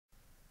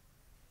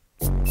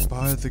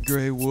By the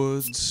grey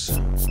woods,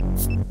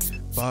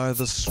 by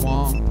the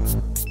swamp,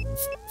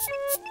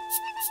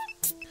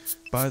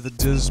 by the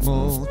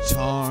dismal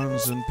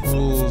tarns and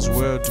pools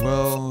where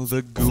dwell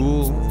the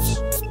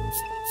ghouls,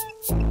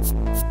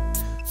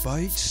 by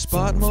each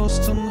spot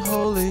most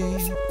unholy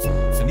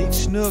and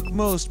each nook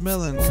most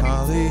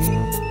melancholy,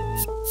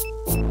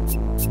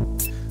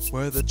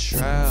 where the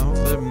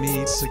traveler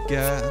meets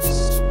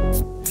aghast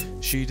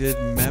sheeted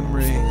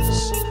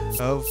memories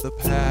of the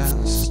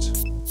past,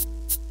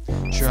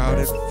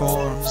 shrouded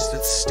forms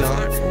that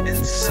start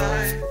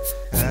inside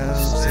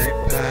as they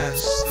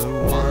pass the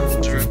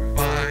wandering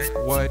by,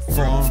 white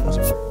forms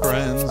of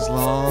friends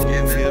long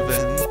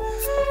given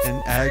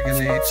in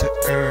agony to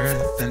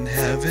earth and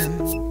heaven,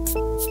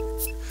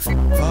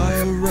 by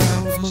a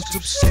route most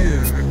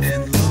obscure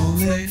and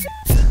lonely,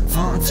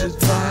 haunted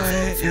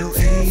by ill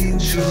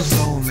angels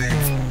only,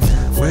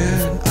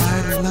 where an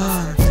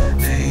eidolon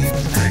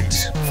named Night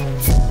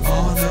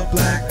on a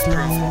black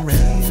throne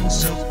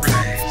reigns so bright.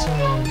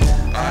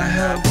 I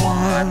have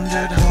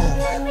wandered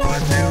home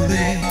but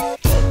newly,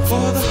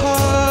 for the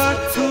heart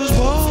whose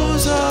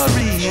woes are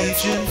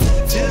region,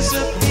 'tis a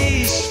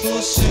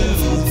peaceful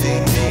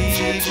soothing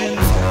region,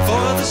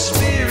 for the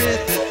spirit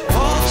that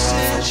walks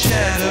in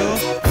shadow,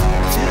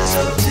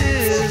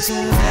 'tis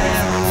an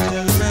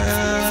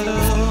Eldorado.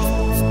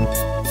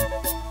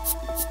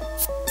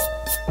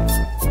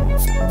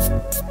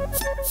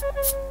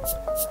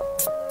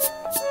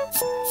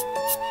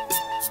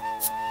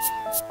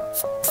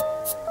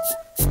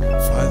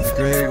 By the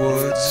grey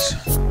woods,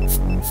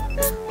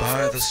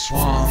 by the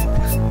swamp,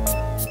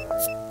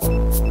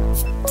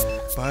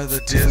 by the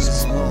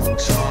dismal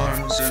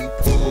tarns and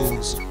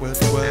pools where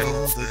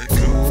dwell the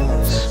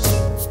ghouls,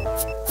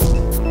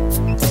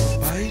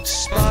 by each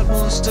spot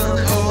most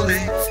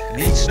unholy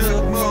and each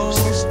nook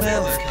most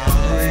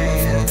melancholy,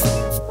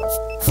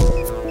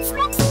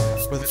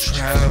 where the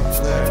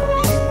traveler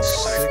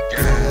meets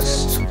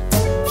aghast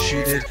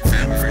sheeted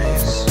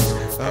memories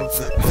of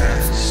the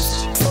past,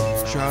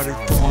 shrouded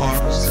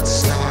forms that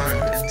start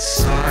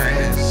inside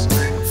as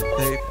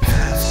they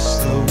pass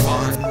the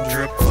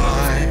wanderer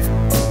by,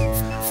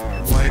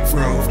 white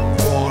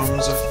robed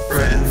forms of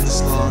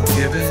friends long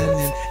given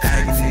in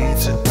agony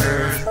to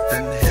earth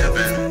and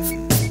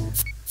heaven,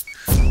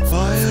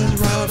 by a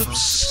route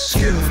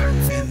obscure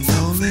and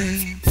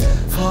lonely,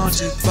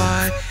 haunted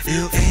by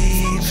ill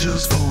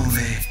angels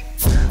only,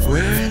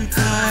 where an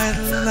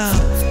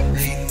eidolon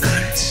named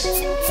Night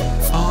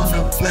on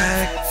a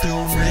black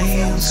throne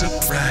reigns so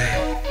bright.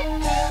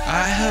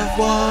 I have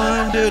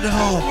wandered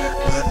home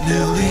but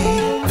newly,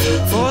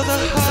 for the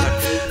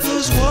heart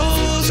whose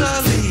woes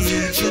are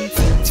legion,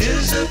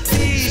 'tis a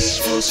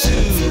peaceful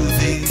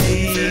soothing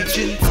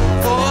region,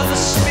 for the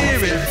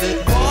spirit that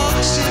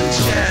walks in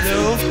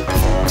shadow,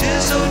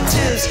 'tis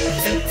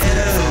an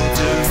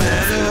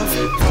Eldorado,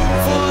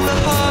 for the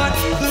heart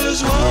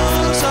whose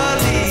woes are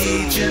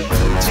legion,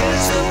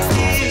 'tis a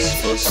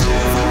peaceful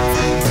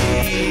soothing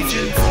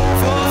region,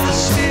 for the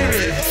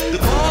spirit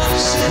that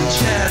walks in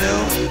shadow,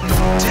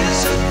 'tis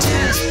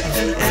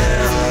an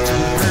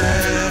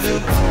Eldorado,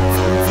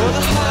 for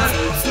the heart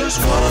whose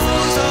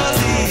woes are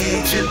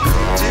legion,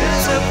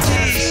 'tis a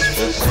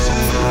peaceful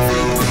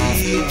soothing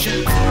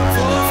region.